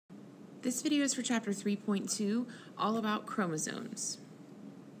This video is for chapter 3.2, all about chromosomes.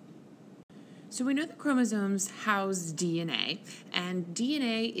 So we know that chromosomes house DNA, and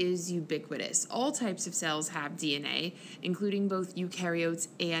DNA is ubiquitous. All types of cells have DNA, including both eukaryotes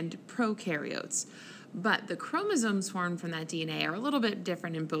and prokaryotes. But the chromosomes formed from that DNA are a little bit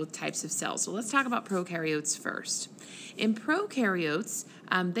different in both types of cells. So let's talk about prokaryotes first. In prokaryotes,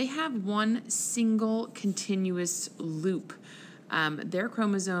 they have one single continuous loop. Their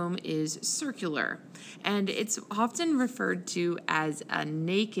chromosome is circular, and it's often referred to as a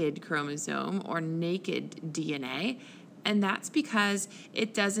naked chromosome or naked DNA, and that's because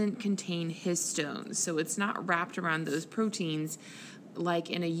it doesn't contain histones, so it's not wrapped around those proteins like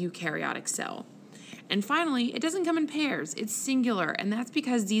in a eukaryotic cell. And finally, it doesn't come in pairs, it's singular, and that's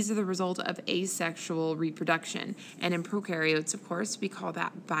because these are the result of asexual reproduction. And in prokaryotes, of course, we call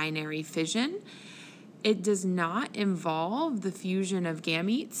that binary fission. It does not involve the fusion of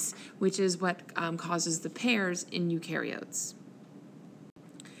gametes, which is what causes the pairs in eukaryotes.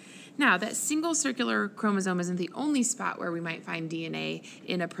 Now, that single circular chromosome isn't the only spot where we might find DNA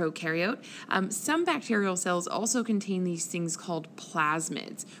in a prokaryote. Some bacterial cells also contain these things called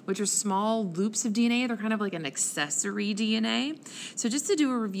plasmids, which are small loops of DNA. They're kind of like an accessory DNA. So just to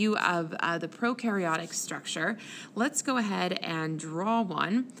do a review of the prokaryotic structure, let's go ahead and draw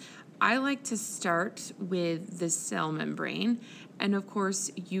one. I like to start with the cell membrane, and of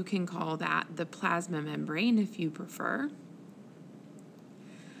course you can call that the plasma membrane if you prefer.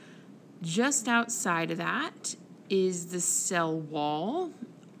 Just outside of that is the cell wall.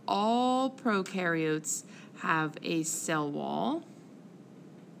 All prokaryotes have a cell wall.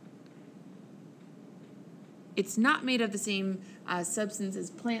 It's not made of the same substance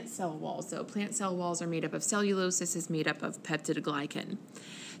as plant cell walls, though. Plant cell walls are made up of cellulose. This is made up of peptidoglycan.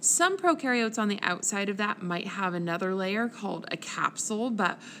 Some prokaryotes on the outside of that might have another layer called a capsule,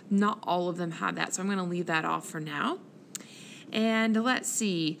 but not all of them have that, so I'm going to leave that off for now. And let's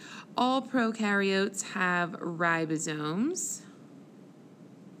see, all prokaryotes have ribosomes.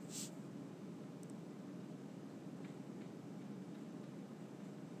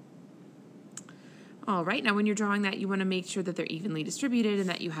 All right, now when you're drawing that, you want to make sure that they're evenly distributed and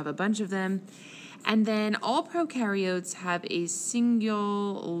that you have a bunch of them. And then all prokaryotes have a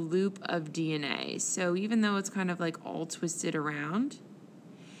single loop of DNA. So even though it's kind of like all twisted around,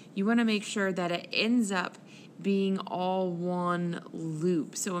 you want to make sure that it ends up being all one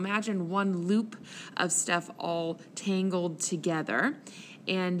loop. So imagine one loop of stuff all tangled together.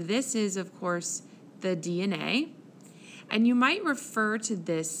 And this is, of course, the DNA. And you might refer to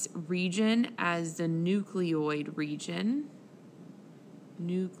this region as the nucleoid region.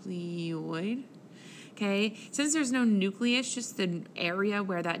 Nucleoid. Okay, since there's no nucleus, just the area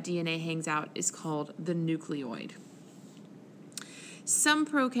where that DNA hangs out is called the nucleoid. Some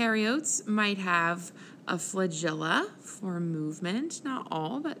prokaryotes might have a flagella for movement, not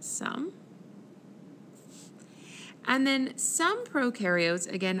all, but some. And then some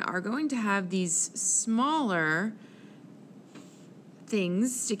prokaryotes, again, are going to have these smaller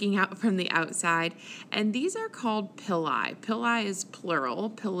things sticking out from the outside, and these are called pili. Pili is plural,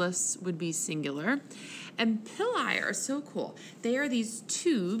 pilus would be singular, and pili are so cool. They are these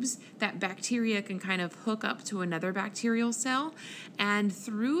tubes that bacteria can kind of hook up to another bacterial cell, and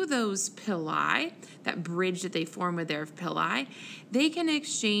through those pili, that bridge that they form with their pili, they can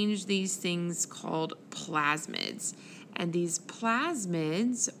exchange these things called plasmids. And these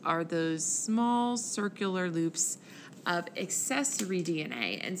plasmids are those small circular loops of accessory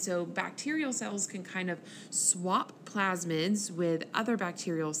DNA, and so bacterial cells can kind of swap plasmids with other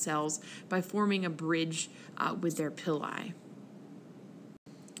bacterial cells by forming a bridge with their pili.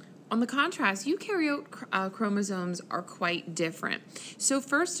 On the contrast, eukaryote chromosomes are quite different. So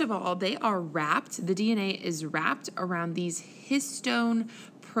first of all, they are wrapped, the DNA is wrapped around these histone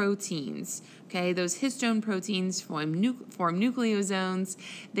proteins. Okay, those histone proteins form nucleosomes.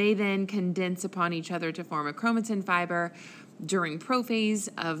 They then condense upon each other to form a chromatin fiber. During prophase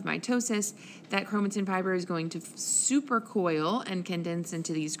of mitosis, that chromatin fiber is going to supercoil and condense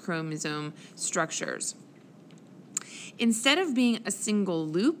into these chromosome structures. Instead of being a single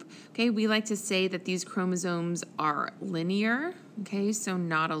loop, okay, we like to say that these chromosomes are linear, okay, so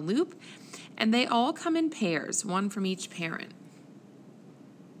not a loop, and they all come in pairs, one from each parent.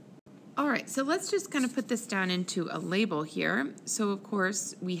 All right, so let's just kind of put this down into a label here. So of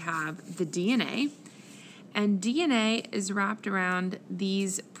course we have the DNA, and DNA is wrapped around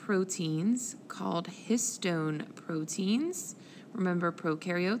these proteins called histone proteins. Remember,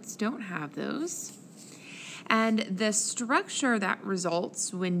 prokaryotes don't have those. And the structure that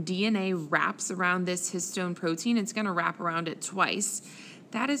results when DNA wraps around this histone protein, it's going to wrap around it twice.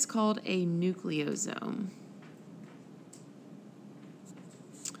 That is called a nucleosome.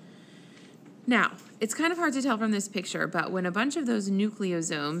 Now, it's kind of hard to tell from this picture, but when a bunch of those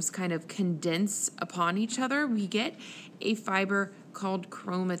nucleosomes kind of condense upon each other, we get a fiber called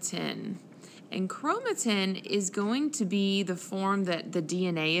chromatin. And chromatin is going to be the form that the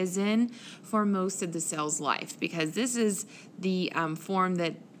DNA is in for most of the cell's life, because this is the form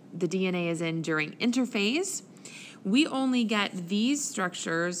that the DNA is in during interphase. We only get these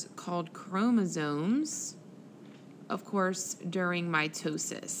structures called chromosomes, of course, during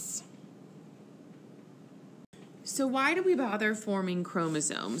mitosis. So why do we bother forming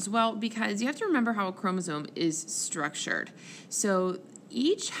chromosomes? Well, because you have to remember how a chromosome is structured. So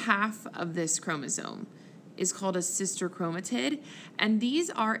each half of this chromosome is called a sister chromatid, and these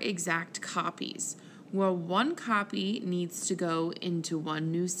are exact copies, where one copy needs to go into one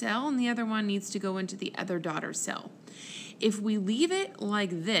new cell and the other one needs to go into the other daughter cell. If we leave it like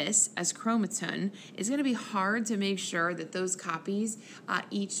this as chromatin, it's going to be hard to make sure that those copies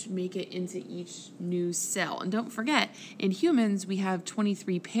each make it into each new cell. And don't forget, in humans, we have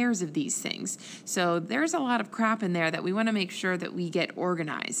 23 pairs of these things. So there's a lot of crap in there that we want to make sure that we get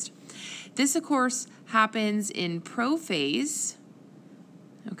organized. This, of course, happens in prophase.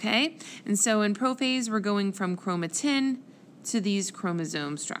 Okay? And so in prophase, we're going from chromatin to these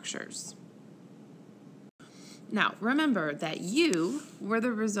chromosome structures. Now, remember that you were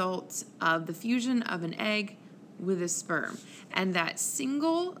the result of the fusion of an egg with a sperm, and that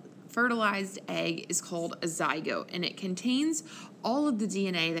single fertilized egg is called a zygote, and it contains all of the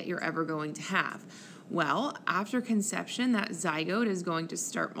DNA that you're ever going to have. Well, after conception, that zygote is going to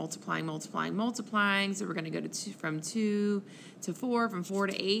start multiplying. So we're going to go from 2 to 4, from 4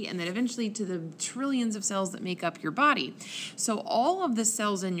 to 8, and then eventually to the trillions of cells that make up your body. So all of the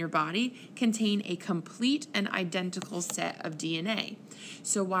cells in your body contain a complete and identical set of DNA.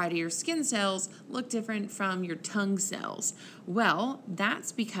 So why do your skin cells look different from your tongue cells? Well,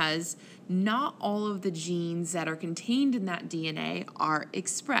 that's because not all of the genes that are contained in that DNA are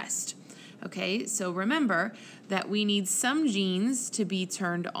expressed. Okay, so remember that we need some genes to be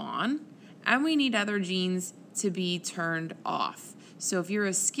turned on, and we need other genes to be turned off. So if you're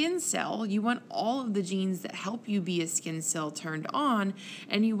a skin cell, you want all of the genes that help you be a skin cell turned on,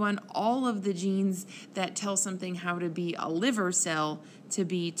 and you want all of the genes that tell something how to be a liver cell to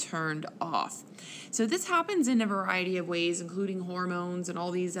be turned off. So this happens in a variety of ways, including hormones and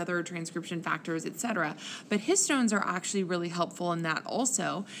all these other transcription factors, etc. But histones are actually really helpful in that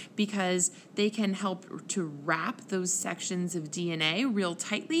also, because they can help to wrap those sections of DNA real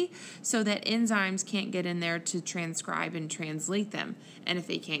tightly so that enzymes can't get in there to transcribe and translate them. And if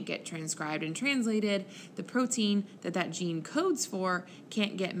they can't get transcribed and translated, the protein that that gene codes for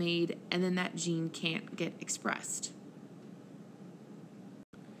can't get made, and then that gene can't get expressed.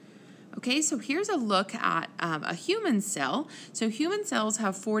 Okay, so here's a look at a human cell. So human cells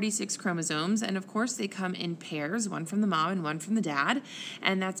have 46 chromosomes, and of course they come in pairs, one from the mom and one from the dad,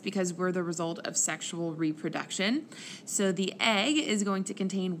 and that's because we're the result of sexual reproduction. So the egg is going to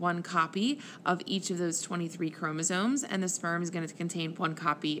contain one copy of each of those 23 chromosomes, and the sperm is going to contain one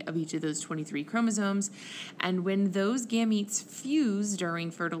copy of each of those 23 chromosomes. And when those gametes fuse during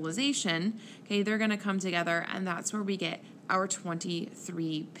fertilization, okay, they're going to come together, and that's where we get our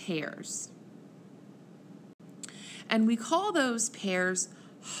 23 pairs. And we call those pairs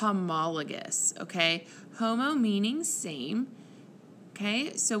homologous, okay? Homo meaning same,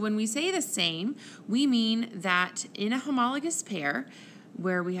 okay? So when we say the same, we mean that in a homologous pair,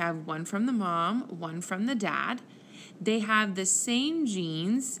 where we have one from the mom, one from the dad, they have the same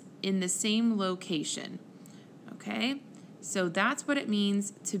genes in the same location, okay? So that's what it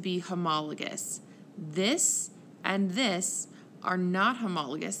means to be homologous. This and this are not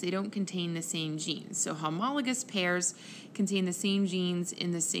homologous. They don't contain the same genes. So homologous pairs contain the same genes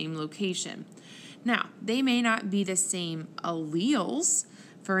in the same location. Now, they may not be the same alleles.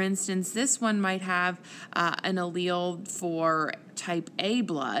 For instance, this one might have an allele for type A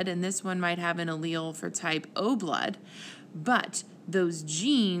blood, and this one might have an allele for type O blood, but those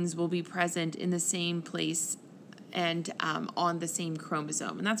genes will be present in the same place and on the same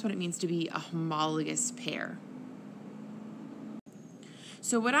chromosome. And that's what it means to be a homologous pair.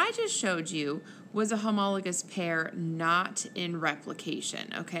 So what I just showed you was a homologous pair not in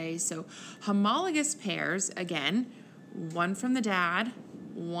replication, okay? So homologous pairs, again, one from the dad,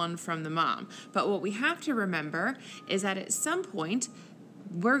 one from the mom. But what we have to remember is that at some point,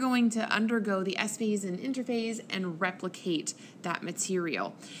 we're going to undergo the S phase and interphase and replicate that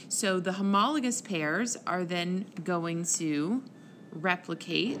material. So the homologous pairs are then going to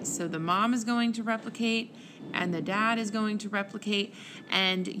replicate. So the mom is going to replicate and the dad is going to replicate.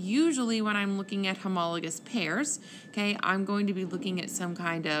 And usually when I'm looking at homologous pairs, okay, I'm going to be looking at some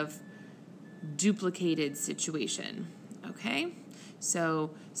kind of duplicated situation, okay?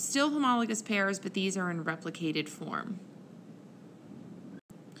 So still homologous pairs, but these are in replicated form.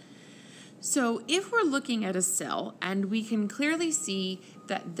 So if we're looking at a cell and we can clearly see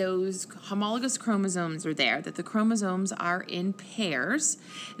that those homologous chromosomes are there, that the chromosomes are in pairs,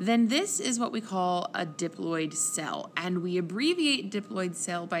 then this is what we call a diploid cell. And we abbreviate diploid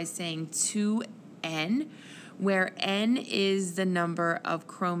cell by saying 2N, where N is the number of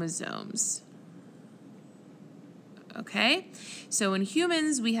chromosomes. Okay, so in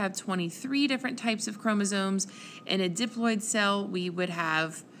humans, we have 23 different types of chromosomes. In a diploid cell, we would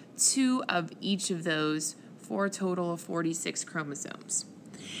have 2 of each of those for a total of 46 chromosomes.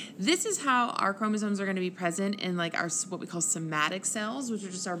 This is how our chromosomes are going to be present in like our what we call somatic cells, which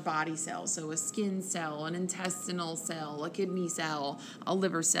are just our body cells. So a skin cell, an intestinal cell, a kidney cell, a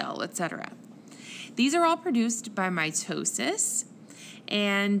liver cell, etc. These are all produced by mitosis.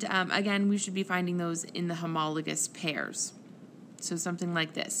 And again, we should be finding those in the homologous pairs. So something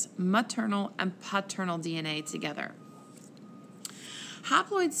like this, maternal and paternal DNA together.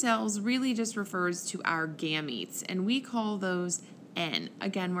 Haploid cells really just refers to our gametes, and we call those N,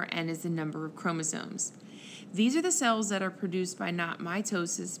 again, where N is the number of chromosomes. These are the cells that are produced by not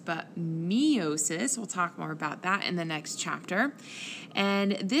mitosis, but meiosis. We'll talk more about that in the next chapter.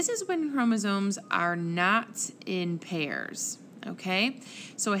 And this is when chromosomes are not in pairs. Okay,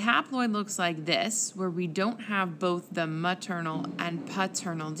 so a haploid looks like this, where we don't have both the maternal and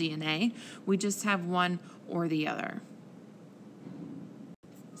paternal DNA. We just have one or the other.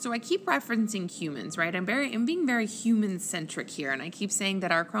 So I keep referencing humans, right? I'm being very human-centric here, and I keep saying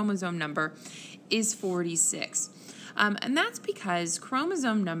that our chromosome number is 46. And that's because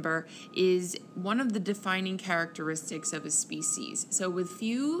chromosome number is one of the defining characteristics of a species. So with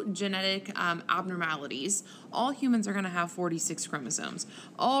few genetic abnormalities, all humans are going to have 46 chromosomes.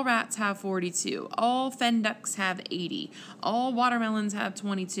 All rats have 42. All fen ducks have 80. All watermelons have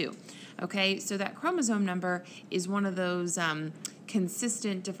 22. Okay, so that chromosome number is one of those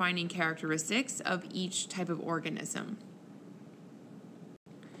consistent defining characteristics of each type of organism.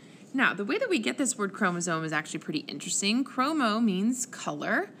 Now, the way that we get this word chromosome is actually pretty interesting. Chromo means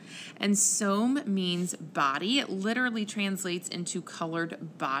color, and some means body. It literally translates into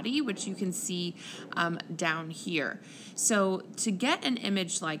colored body, which you can see down here. So to get an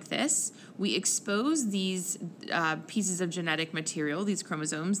image like this, we expose these pieces of genetic material, these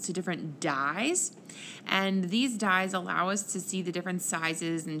chromosomes, to different dyes. And these dyes allow us to see the different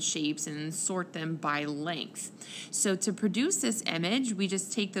sizes and shapes and sort them by length. So to produce this image, we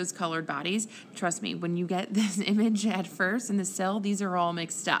just take those colored bodies. Trust me, when you get this image at first in the cell, these are all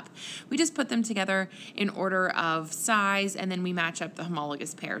mixed up. We just put them together in order of size, and then we match up the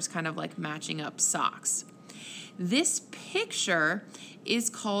homologous pairs, kind of like matching up socks. This picture is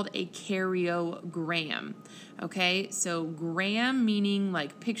called a karyogram. Okay, so gram meaning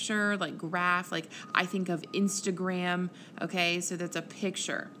like picture, like graph, like I think of Instagram. Okay, so that's a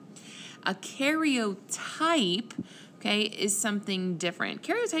picture. A karyotype, okay, is something different.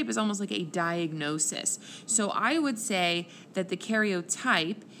 Karyotype is almost like a diagnosis. So I would say that the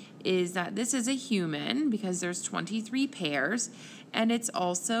karyotype is that this is a human because there's 23 pairs, and it's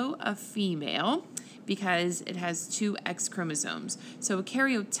also a female because it has 2 X chromosomes. So a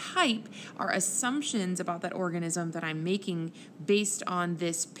karyotype are assumptions about that organism that I'm making based on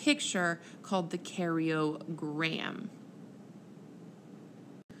this picture called the karyogram.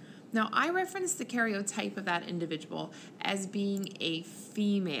 Now, I referenced the karyotype of that individual as being a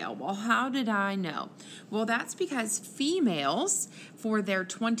female. Well, how did I know? Well, that's because females, for their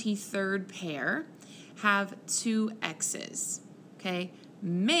 23rd pair, have 2 X's, okay?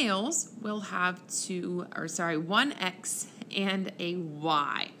 Males will have 1 X and a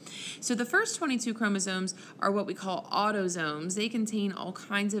Y. So the first 22 chromosomes are what we call autosomes. They contain all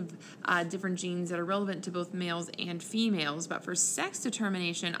kinds of different genes that are relevant to both males and females, but for sex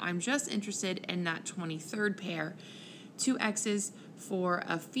determination, I'm just interested in that 23rd pair. 2 X's for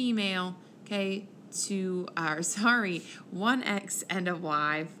a female, okay, 1 X and a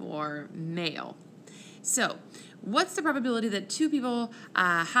Y for male. So what's the probability that 2 people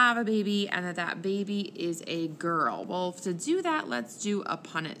have a baby and that baby is a girl? Well, to do that, let's do a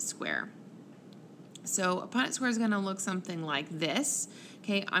Punnett square. So a Punnett square is going to look something like this.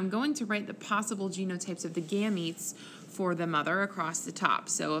 Okay, I'm going to write the possible genotypes of the gametes for the mother across the top.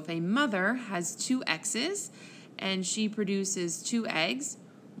 So if a mother has 2 X's and she produces 2 eggs,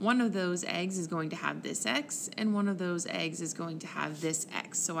 one of those eggs is going to have this X, and one of those eggs is going to have this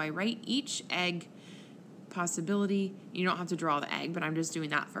X. So I write each egg possibility. You don't have to draw the egg, but I'm just doing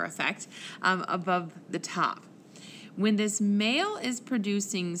that for effect, above the top. When this male is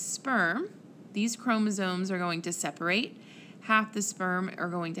producing sperm, these chromosomes are going to separate. Half the sperm are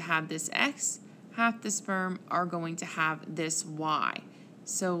going to have this X, half the sperm are going to have this Y.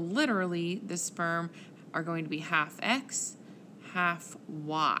 So literally, the sperm are going to be half X, half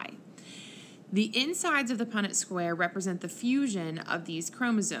Y. The insides of the Punnett square represent the fusion of these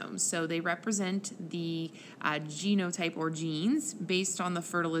chromosomes. So they represent the genotype or genes based on the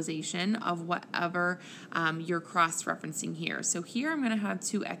fertilization of whatever you're cross-referencing here. So here I'm going to have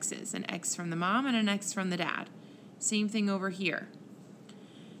two X's, an X from the mom and an X from the dad. Same thing over here.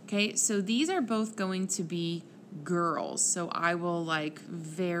 Okay, so these are both going to be girls. So I will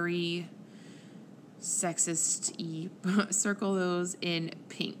very sexist-y circle those in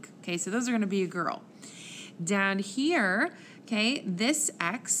pink. Okay, so those are going to be a girl. Down here, okay, this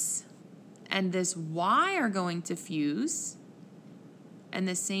X and this Y are going to fuse, and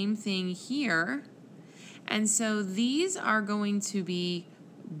the same thing here. And so these are going to be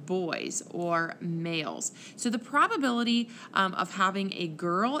boys or males. So the probability of having a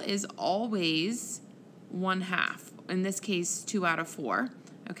girl is always 1/2. In this case, 2 out of 4.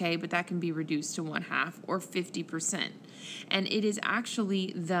 Okay, but that can be reduced to 1/2 or 50%. And it is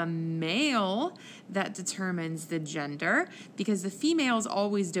actually the male that determines the gender because the female is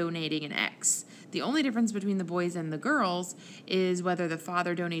always donating an X. The only difference between the boys and the girls is whether the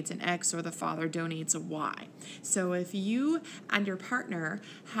father donates an X or the father donates a Y. So if you and your partner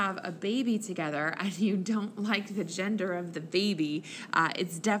have a baby together and you don't like the gender of the baby,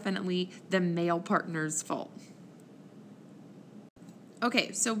 it's definitely the male partner's fault.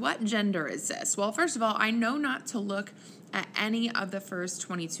 Okay, so what gender is this? Well, first of all, I know not to look at any of the first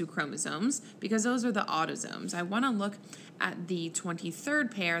 22 chromosomes because those are the autosomes. I want to look at the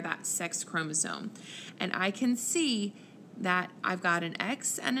 23rd pair, that sex chromosome. And I can see that I've got an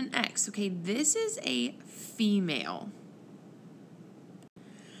X and an X. Okay, this is a female.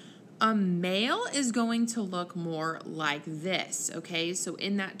 A male is going to look more like this, okay? So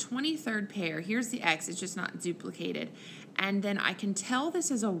in that 23rd pair, here's the X, it's just not duplicated. And then I can tell this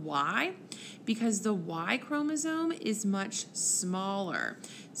is a Y because the Y chromosome is much smaller.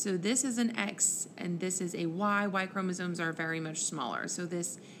 So this is an X and this is a Y. Y chromosomes are very much smaller. So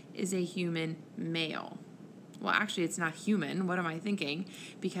this is a human male. Well, actually, it's not human. What am I thinking?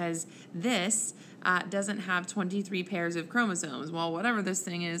 Because this doesn't have 23 pairs of chromosomes. Well, whatever this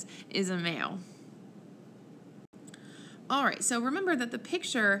thing is a male. All right, so remember that the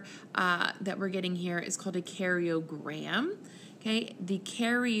picture that we're getting here is called a karyogram. Okay, the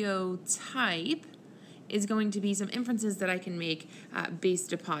karyotype is going to be some inferences that I can make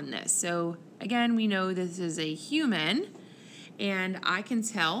based upon this. So again, we know this is a human, and I can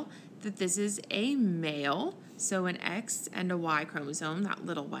tell that this is a male, so an X and a Y chromosome, that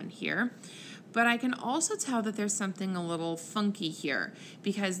little one here. But I can also tell that there's something a little funky here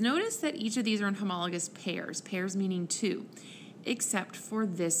because notice that each of these are in homologous pairs, pairs meaning 2, except for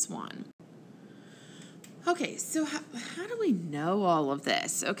this one. Okay, so how do we know all of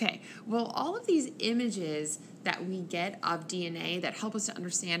this? Okay, well, all of these images that we get of DNA that help us to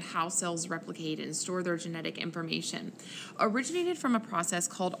understand how cells replicate and store their genetic information originated from a process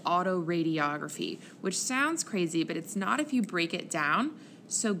called autoradiography, which sounds crazy, but it's not if you break it down.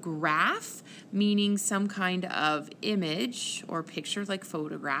 So graph, meaning some kind of image or picture like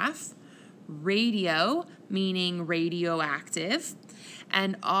photograph. Radio, meaning radioactive.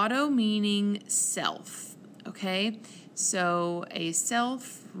 And auto, meaning self. Okay? So a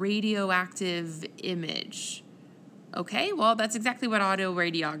self-radioactive image. Okay, well, that's exactly what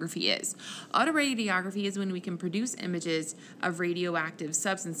autoradiography is. Autoradiography is when we can produce images of radioactive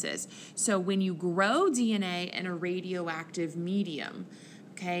substances. So when you grow DNA in a radioactive medium,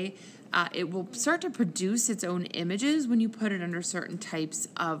 okay, it will start to produce its own images when you put it under certain types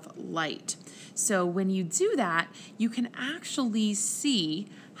of light. So when you do that, you can actually see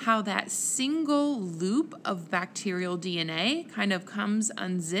how that single loop of bacterial DNA kind of comes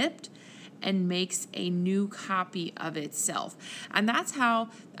unzipped and makes a new copy of itself. And that's how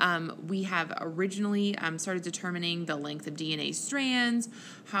we have originally started determining the length of DNA strands,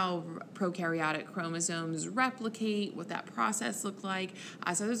 how prokaryotic chromosomes replicate, what that process looked like.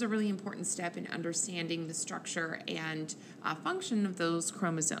 So there's a really important step in understanding the structure and function of those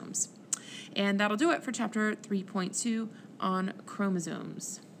chromosomes. And that'll do it for chapter 3.2 on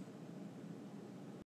chromosomes.